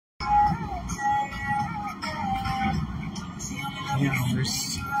You know,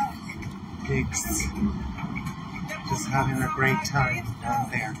 there's pigs just having a great time down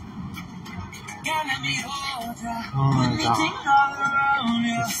there. Oh my God.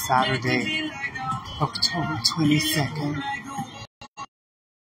 It's Saturday, October 22nd,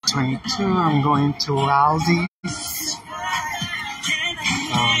 22. I'm going to Aldi's.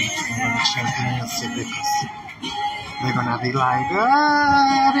 I'm going to check music because they're going to be like,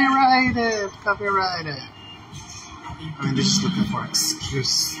 copyrighted. I mean, they're just looking for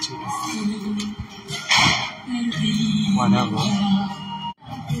excuse to whatever.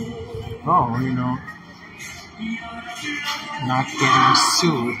 Oh, you know, not getting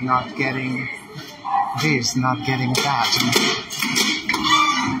sued, not getting this, not getting that.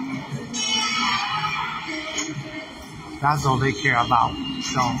 That's all they care about.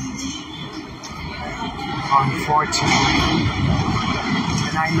 So, unfortunately,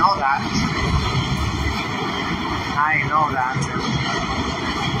 and I know that. It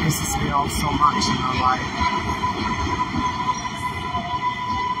pisses me off so much in our life.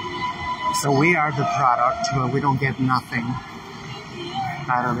 So we are the product, but we don't get nothing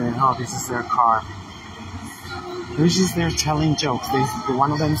out of it. Oh, this is their car. They're just there telling jokes.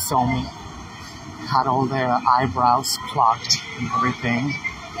 One of them saw me, had all their eyebrows plucked and everything.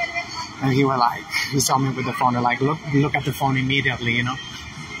 And he saw me with the phone. They're like, look at the phone immediately, you know,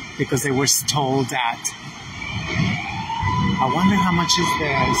 because they were told that. I wonder how much is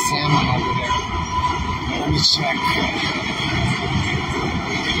the salmon over there. Let me check.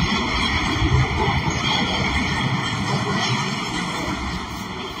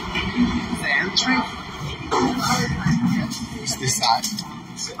 The entry? It's this side.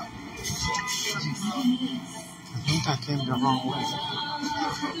 I think I came the wrong way.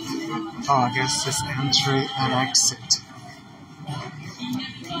 Oh, I guess it's entry and exit.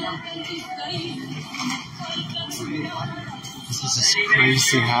 This is just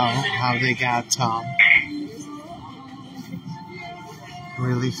crazy how they got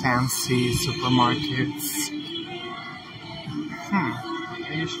really fancy supermarkets.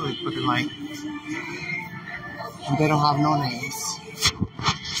 They usually put it like, they don't have no names.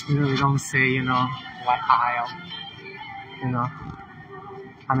 You really don't say, you know, what aisle, you know.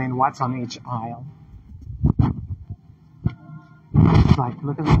 I mean, what's on each aisle. Like,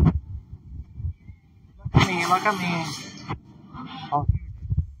 look at me. Look at me. Oh, here it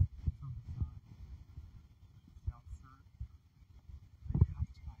is.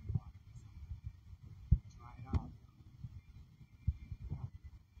 Try it out.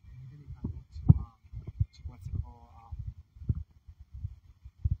 Maybe if I go to what's it called?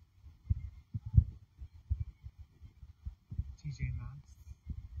 TJ Maxx.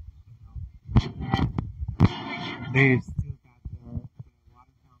 They still got the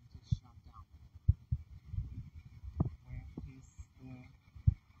water fountain shut down. Where is the salmon?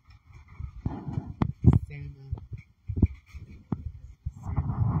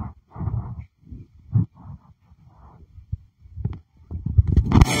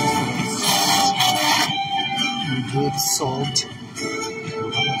 Good salt. It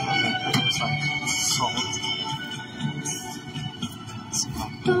was like salt.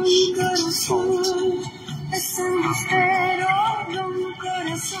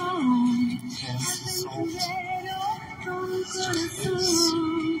 Salt.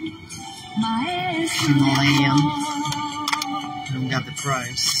 Himalayan. I don't got the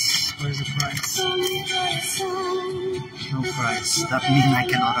price. Where's the price? No price. That means I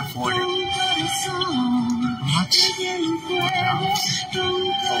cannot afford it. How much? $4.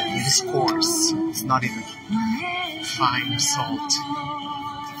 Oh, it is coarse. It's not even fine salt.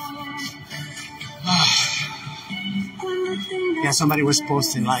 Yeah, somebody was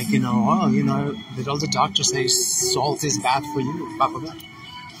posting like, you know, did all the doctors say salt is bad for you? Blah, blah, blah.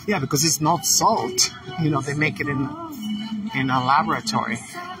 Yeah, because it's not salt. You know, they make it in a laboratory.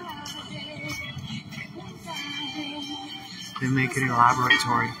 They make it in a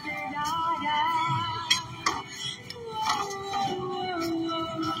laboratory.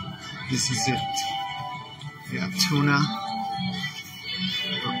 This is it. Yeah, tuna.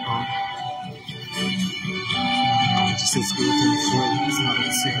 It just says gluten free. It's not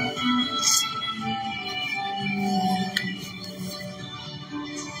on sale.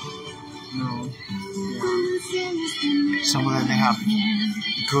 No. Yeah. Some of them, they have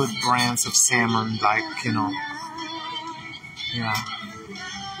good brands of salmon, like, you know. Yeah.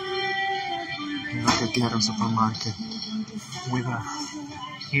 Like a ghetto supermarket with a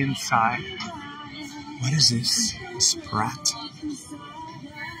inside. What is this? A Sprat?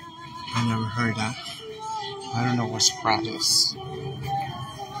 I never heard that. I don't know what Sprat is.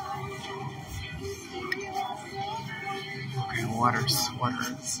 Okay, waters. Oh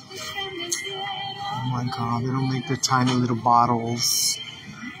my God, they don't make the tiny little bottles.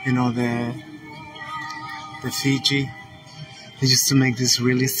 You know, the Fiji. They used to make this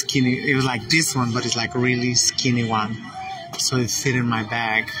really skinny, it was like this one, but it's like a really skinny one. So it fit in my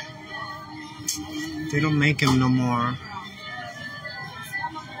bag. They don't make them no more.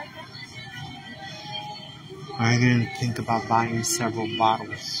 I didn't think about buying several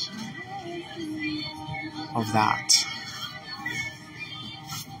bottles of that.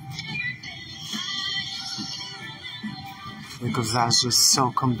 Because that's just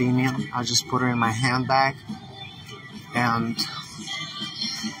so convenient. I just put it in my handbag and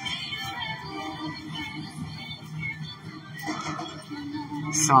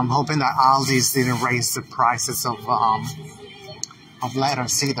so I'm hoping that Aldi's didn't raise the prices of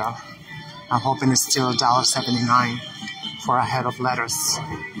lettuce either. I'm hoping it's still $1.79 for a head of lettuce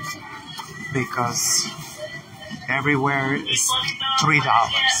because everywhere is $3.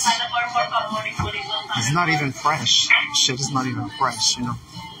 It's not even fresh. Shit is not even fresh, you know.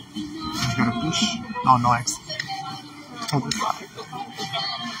 You gotta push. Oh, no X.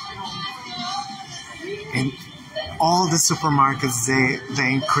 And all the supermarkets,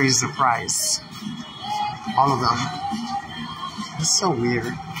 they increase the price. All of them. It's so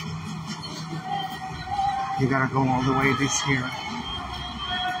weird. You gotta go all the way this here.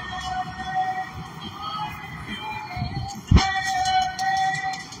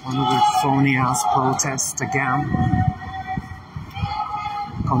 Another phony ass protest again.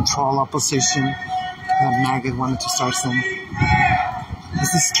 Control opposition. Maggot wanted to start some.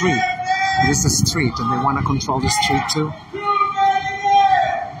 It's a street. It is a street, and they want to control the street too.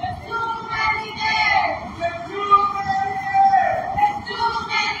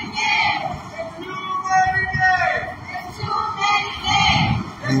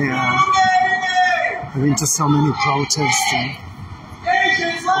 Yeah, I've been to so many protests. And,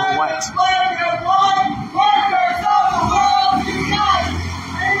 or what?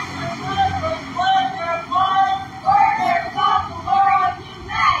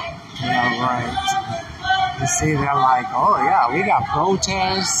 Yeah, right. You see, they're like, oh yeah, we got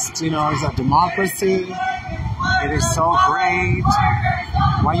protests. You know, it's a democracy. It is so great.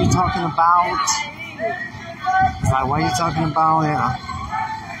 What are you talking about? It's like, what are you talking about? Yeah.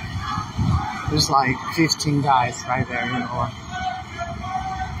 There's like 15 guys right there, you know,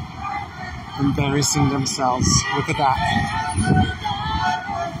 embarrassing themselves. Look at that.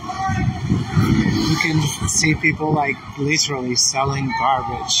 You can see people like literally selling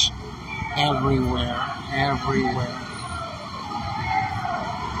garbage everywhere.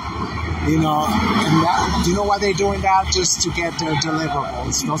 You know, and that, do you know why they're doing that? Just to get their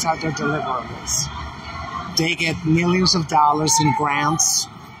deliverables. Those are their deliverables. They get millions of dollars in grants.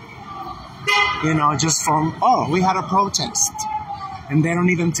 You know, just from, oh, we had a protest. And they don't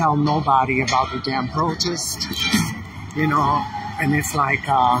even tell nobody about the damn protest. You know, and it's like,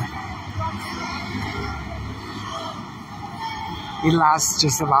 it lasts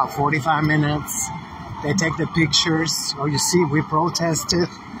just about 45 minutes. They take the pictures. Oh, you see, we protested.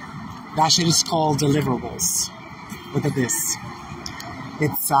 That shit is called deliverables. Look at this.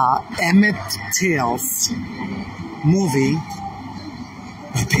 It's Emmett Till's movie.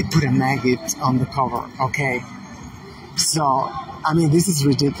 They put a maggot on the cover, okay? So, I mean, this is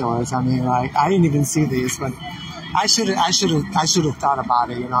ridiculous. I mean, like, I didn't even see this, but I should have thought about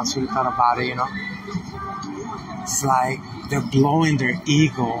it, you know, you know? It's like, they're blowing their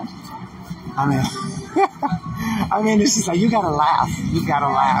ego. I mean, I mean, it's just like, you gotta laugh, you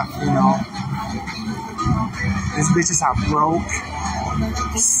know? These bitches are broke,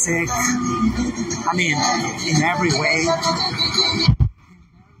 sick, I mean, in every way.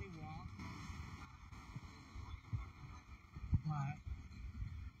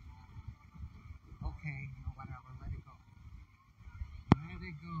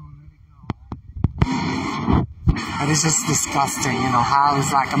 But it's just disgusting, you know, how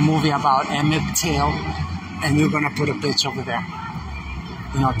it's like a movie about Emmett Till, and you're gonna put a bitch over there,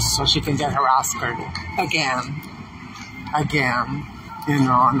 you know, so she can get her Oscar again, you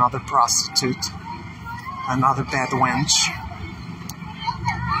know, another prostitute, another bad wench.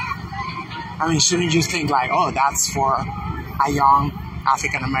 I mean, shouldn't you think like, oh, that's for a young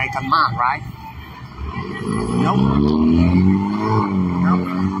African-American man, right? Nope.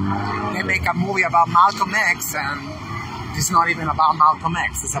 They make a movie about Malcolm X, and it's not even about Malcolm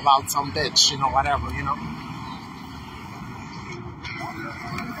X. It's about some bitch, you know, whatever, you know.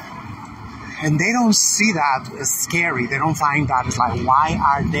 And they don't see that as scary. They don't find that as like, why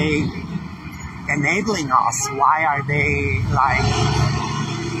are they enabling us? Why are they like,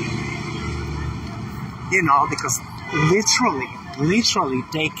 you know, because literally literally,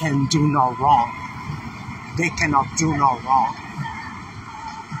 they can do no wrong. They cannot do no wrong.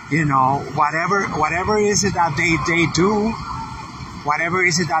 You know, whatever is it that they do, whatever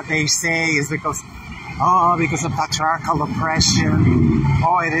is it that they say is because of patriarchal oppression.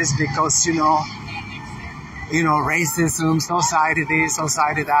 Oh, it is because, you know, racism, society this,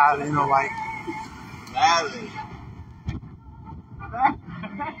 society that, you know, like.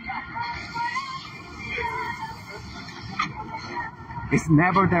 It's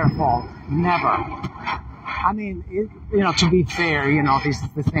never their fault. Never. I mean, to be fair, this is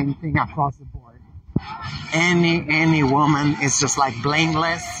the same thing across the board. Any woman is just like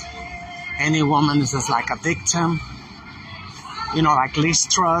blameless. Any woman is just like a victim. Like Liz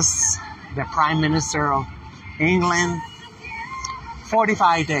Truss, the Prime Minister of England,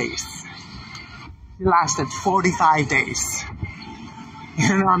 45 days. She lasted 45 days.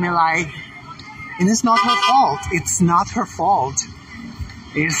 And it's not her fault. It's not her fault.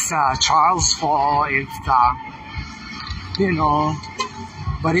 It's Charles' fault. It's,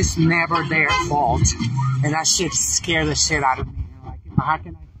 but it's never their fault. And that shit scared the shit out of me. How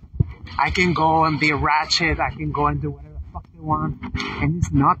can I can go and be ratchet. I can go and do whatever the fuck they want. And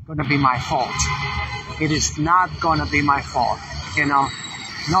it's not going to be my fault. It is not going to be my fault.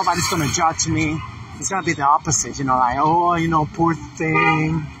 Nobody's going to judge me. It's going to be the opposite. Poor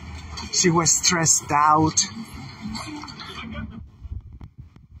thing. She was stressed out.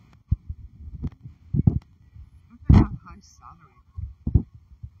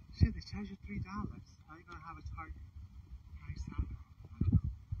 Shit, they charge you $3. How are you gonna have a high salary?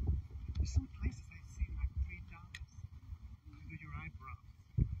 There's some places I see like $3 to do your eyebrows.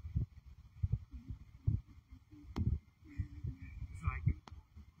 It's like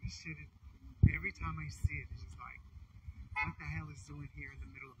this shit. Every time I see it, it's just like, what the hell is doing here in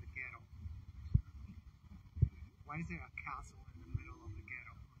the middle of the ghetto? Why is there a castle in the middle of the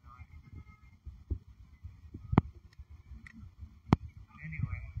ghetto?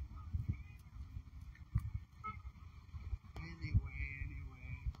 Anyway.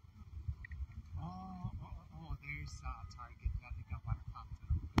 Oh, there's Target. I think I want to come to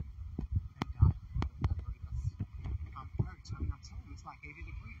them. And I'm perched. I'm telling you, it's like 80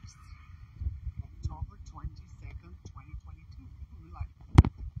 degrees. October 22nd, 2022.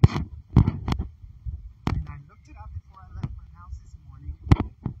 And I looked it up before I left my house this morning.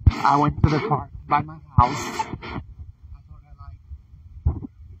 I went to the park by my house. I thought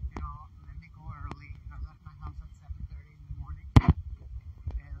let me go early. I left my house at 7:30 in the morning.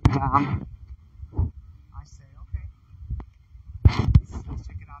 And I say, okay, let's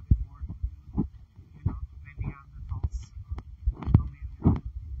check it out before, maybe Neanderthals come in.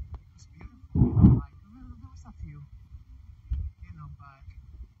 It's beautiful. There was a few, but,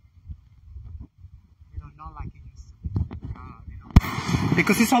 not like it used to be.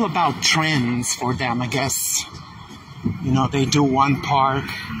 Because it's all about trends for them, I guess. They do one park,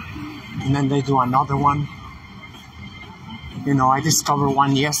 and then they do another one. I discovered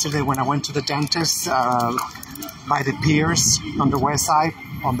one yesterday when I went to the dentist by the piers on the west side,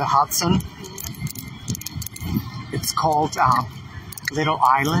 on the Hudson. It's called Little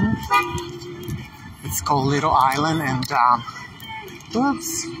Island. It's called Little Island, and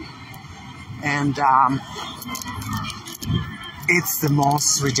it's the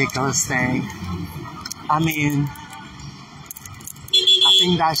most ridiculous thing. I mean, I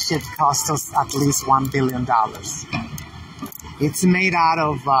think that shit cost us at least $1 billion. It's made out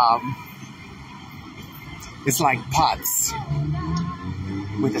of, it's like pots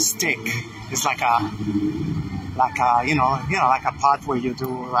with a stick. It's like a like a pot where you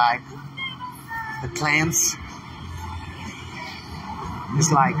do like the plants.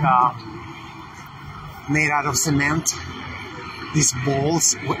 It's like made out of cement. These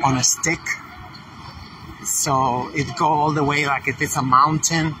balls on a stick. So it go all the way like if it's a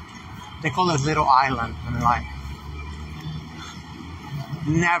mountain. They call it Little Island. And like,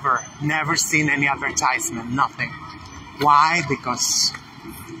 never seen any advertisement, nothing. Why? Because,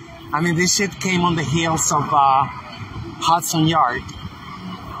 this shit came on the heels of Hudson Yard.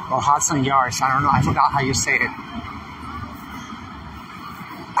 Or Hudson Yards, I don't know, I forgot how you say it.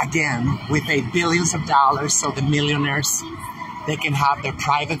 Again, we pay billions of dollars so the millionaires, they can have their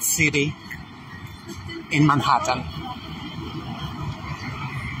private city in Manhattan.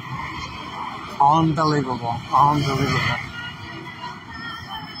 Unbelievable.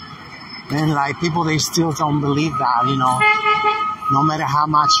 And like people, they still don't believe that, no matter how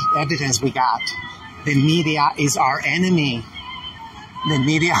much evidence we got. The media is our enemy. The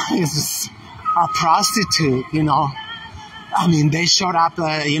media is a prostitute, They showed up,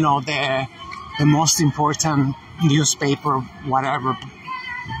 the the most important newspaper, whatever,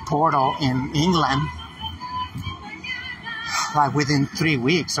 portal in England, like within 3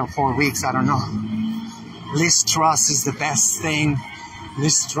 weeks or 4 weeks, I don't know. Liz Truss is the best thing.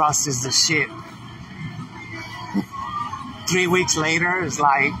 Liz Truss is the shit. 3 weeks later, it's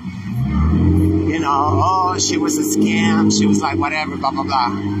like, you know, oh, she was a scam. She was like, whatever, blah, blah,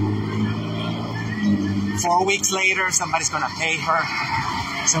 blah. 4 weeks later, somebody's going to pay her.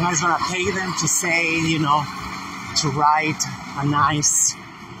 Somebody's going to pay them to say, you know, to write a nice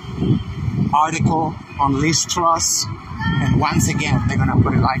article on Liz Truss. And once again, they're going to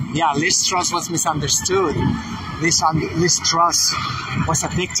put it like, yeah, Liz Truss was misunderstood. Liz Truss was a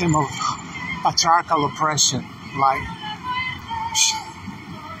victim of patriarchal oppression. Like,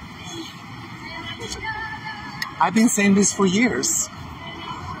 I've been saying this for years.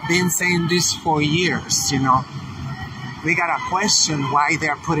 You know. We got to question why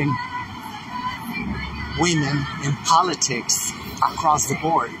they're putting women in politics across the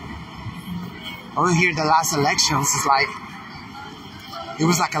board. Over here, the last elections is like, it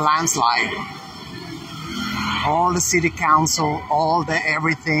was like a landslide. All the city council, all the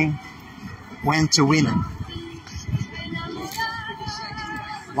everything went to women.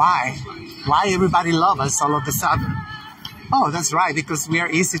 Why? Why everybody love us all of a sudden? Oh, that's right, because we are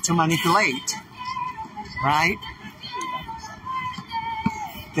easy to manipulate, right?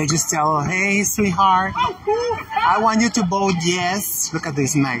 They just tell, hey, sweetheart, I want you to vote yes. Look at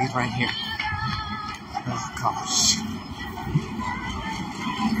this maggot right here. Oh, gosh.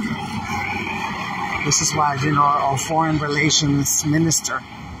 This is why, you know, our foreign relations minister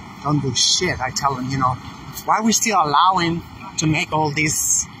don't do shit. I tell him, you know, why are we still allowing to make all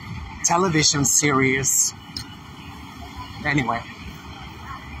these television series? Anyway.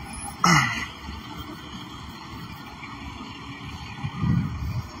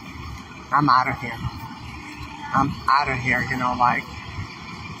 I'm out of here. I'm out of here, you know, like.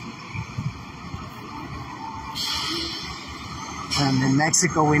 And in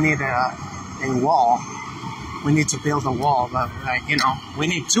Mexico, we need a wall. We need to build a wall, but, like, you know, we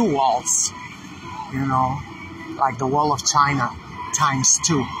need 2 walls, you know, like the wall of China times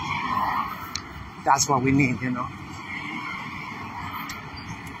 2. That's what we need, you know.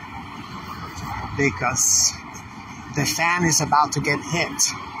 Because the fan is about to get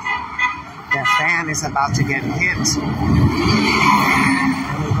hit. The fan is about to get hit.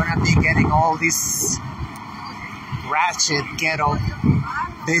 And we're going to be getting all these ratchet ghetto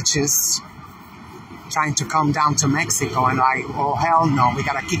bitches trying to come down to Mexico. And like, oh, hell no. We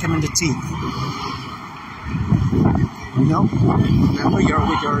got to kick them in the teeth. You know? Remember you're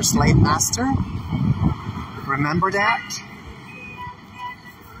with your slave master? Remember that?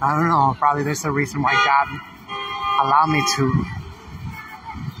 I don't know. Probably there's a reason why God allowed me to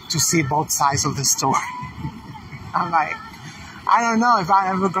see both sides of the story. I'm like, I don't know if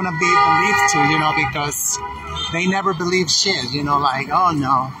I'm ever going to be believed to, you know, because they never believe shit, you know, like, oh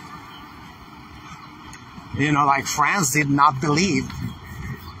no. You know, like France did not believe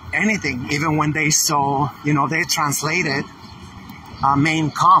anything, even when they saw, you know, they translated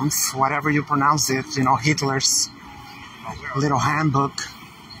Mein Kampf, whatever you pronounce it, you know, Hitler's little handbook,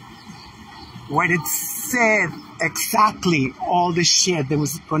 where it said exactly all the shit they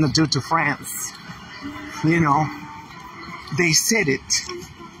was going to do to France. You know, they said it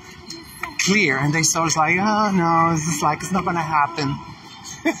clear, and they saw it's like, oh no, it's just like, it's not going to happen.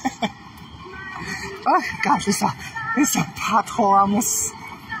 Oh gosh, it's a pothole. I almost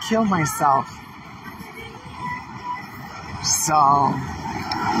killed myself. So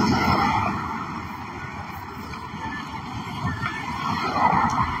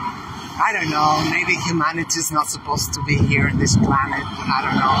I don't know, maybe humanity is not supposed to be here in this planet. I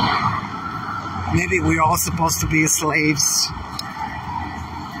don't know. Maybe we're all supposed to be slaves.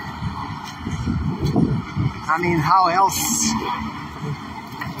 I mean, how else?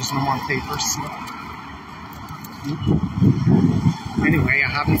 There's no more papers. Anyway, I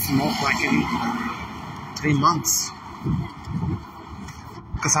haven't smoked like in 3 months.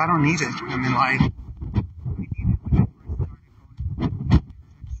 Because I don't need it. I mean, like,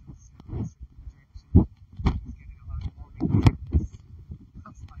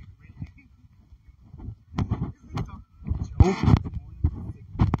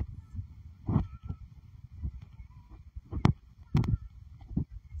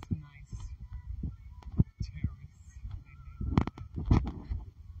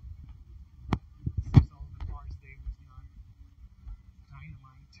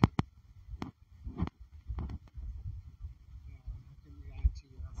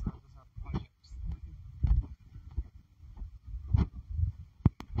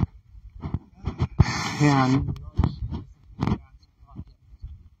 And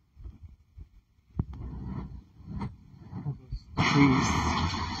trees.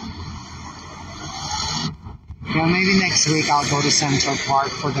 Well, maybe next week I'll go to Central Park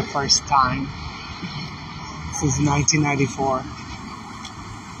for the first time since 1994.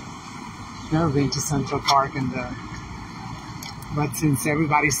 Never been to Central Park, but since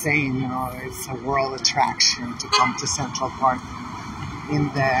everybody's saying, you know, it's a world attraction to come to Central Park in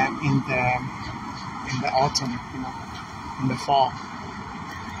the autumn, you know, in the fall.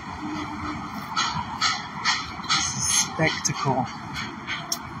 It's a spectacle.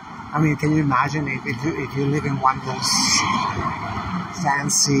 I mean, can you imagine if you live in one of those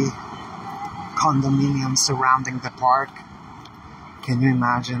fancy condominiums surrounding the park? Can you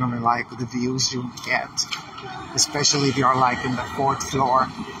imagine, I mean, like the views you get, especially if you're like in the 4th floor,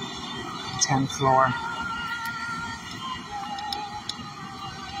 10th floor.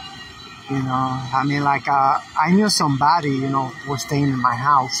 You know, I mean, like I knew somebody, you know, was staying in my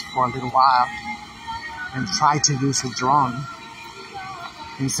house for a little while and tried to use a drone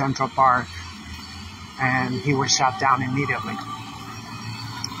in Central Park, and he was shut down immediately.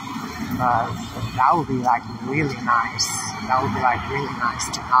 That would be like really nice. That would be like really nice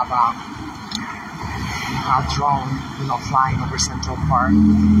to have a drone, you know, flying over Central Park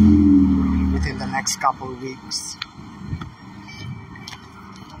within the next couple of weeks.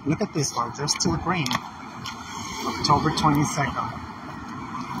 Look at this one, they're still green. October 22nd.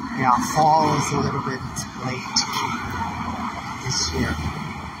 Yeah, fall is a little bit late this year.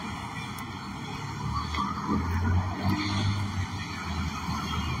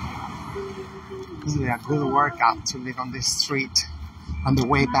 This is a good workout to live on this street on the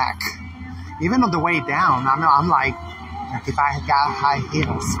way back. Even on the way down, I'm like if I got high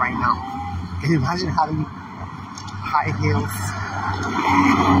heels right now. Can you imagine having high heels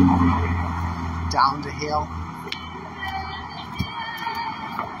down the hill?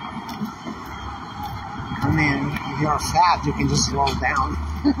 I mean, if you're fat, you can just roll down.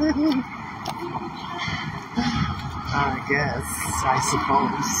 I guess, I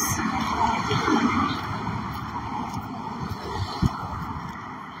suppose.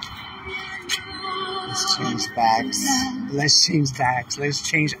 Let's change bags. Let's change bags. Let's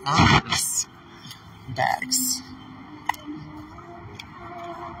change arms. Bags.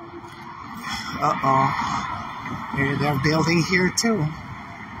 Uh-oh. They're building here too.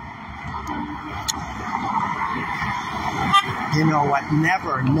 You know what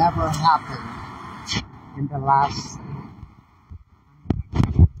never happened in the last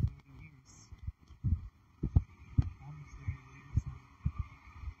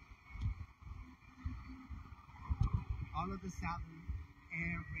all of a sudden,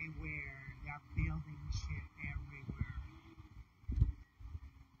 everywhere, they're building shit everywhere.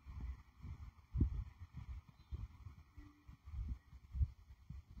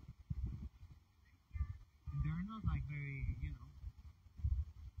 And they're not like very, you know,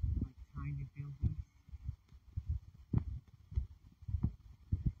 like tiny buildings.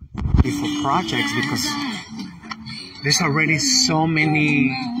 Beautiful projects because there's already so many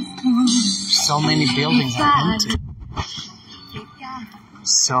buildings are empty.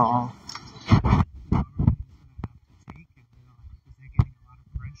 So they're getting a lot of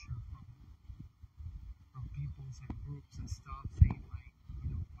pressure from people and groups and stuff saying like, you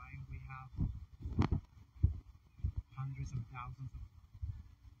know, why we have hundreds of thousands of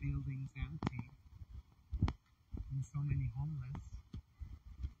buildings empty and so many homeless.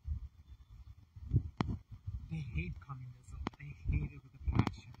 They hate communism. They hate it with a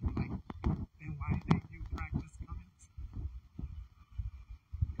passion. Like, then why did you practice communism?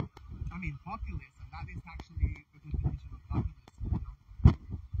 I mean, populism, that is actually the definition of populism, you know?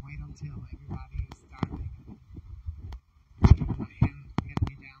 Wait until everybody is starving and hand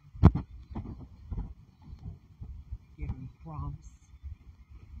me down, giving crumbs.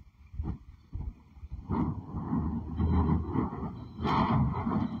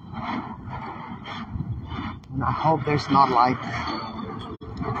 And I hope there's not like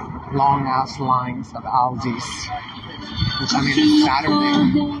long ass lines of Aldi's, which I mean it's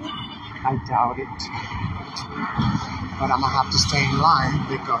Saturday. I doubt it. But I'm gonna have to stay in line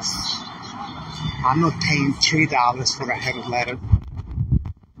because I'm not paying $3 for a headed letter.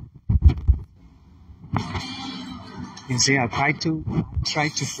 You see, I tried to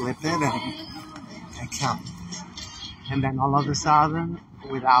flip it and I can't. And then all of a sudden,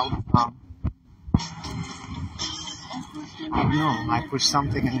 without I don't know, I pushed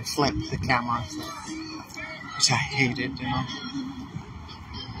something and it flipped the camera, so, which I hated, you know.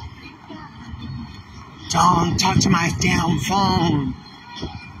 Don't touch my damn phone.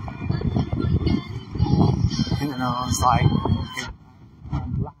 know, it's like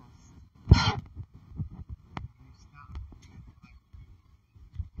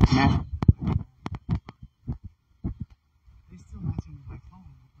man. They're still messing with my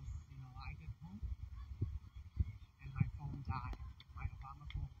phone because, you know, I get home and my phone died. My Obama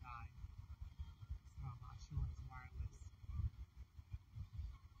phone died. So I'm not sure it's wireless.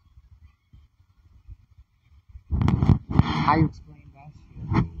 How you explain that shit?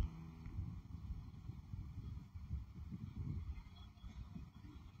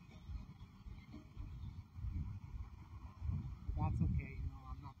 That's okay, you know,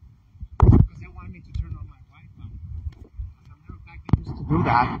 I'm not. Because they want me to turn on my Wi-Fi. As a matter of fact, they used to do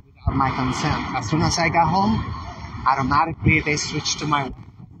that without my consent. As soon as I got home, automatically they switched to my Wi-Fi.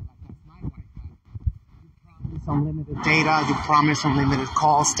 That's my Wi-Fi. You promise unlimited data, you promise unlimited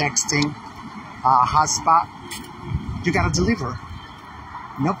calls, texting, hotspot. You gotta deliver.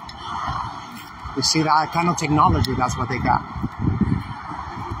 Nope. You see that kind of technology, that's what they got.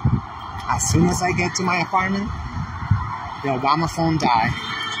 As soon as I get to my apartment, the Obama phone died.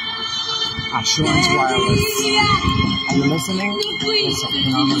 Assurance wireless. Are you listening? Listen,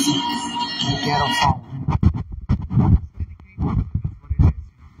 you know, listen. You get a phone.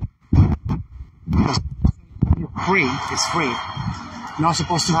 It's free. It's free. Not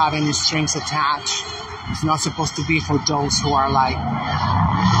supposed to have any strings attached. It's not supposed to be for those who are like,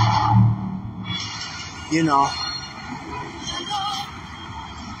 you know,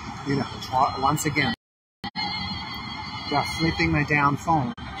 once again, they're flipping my damn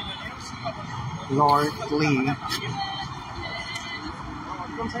phone. Lord Lee.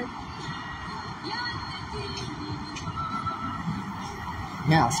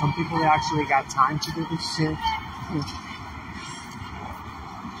 Yeah, some people they actually got time to do this shit.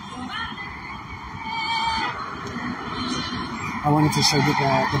 I wanted to show you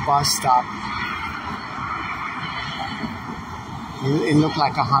the bus stop. It looked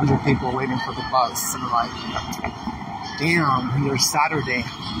like 100 people waiting for the bus. And like, damn, your Saturday.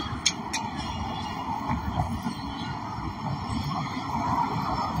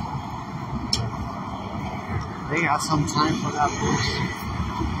 They got some time for that bus.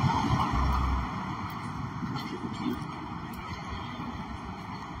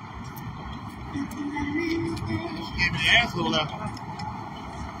 Give me the asshole up.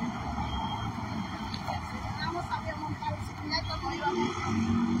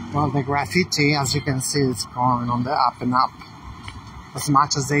 Well, the graffiti, as you can see, is going on the up and up. As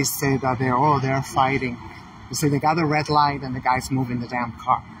much as they say that they're fighting. You see, they got the red light and the guy's moving the damn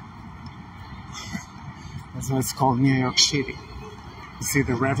car. That's what it's called, New York City. You see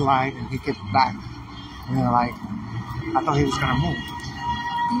the red light and he gets back. And they're like, I thought he was gonna move.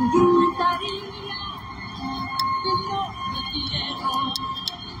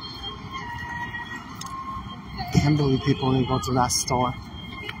 I can't believe people will go to that store.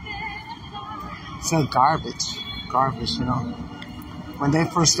 It's like garbage, you know. When they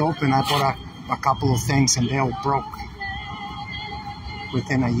first opened, I bought a couple of things and they all broke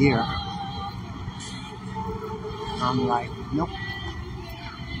within a year. I'm like, nope.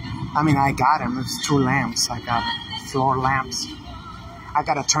 I mean, I got them. It's 2 lamps. I got floor lamps. I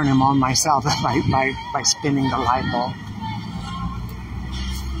gotta turn them on myself by spinning the light bulb.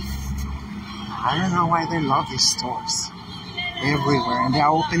 I don't know why they love these stores. Everywhere. And they're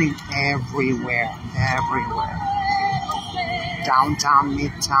opening everywhere. Downtown,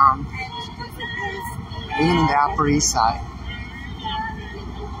 midtown, even in the Upper East Side.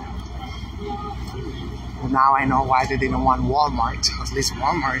 And now I know why they didn't want Walmart. At least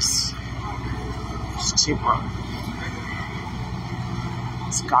Walmart is cheaper.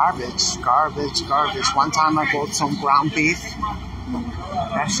 It's garbage. One time I bought some ground beef.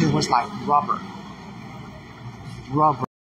 That shit was like rubber.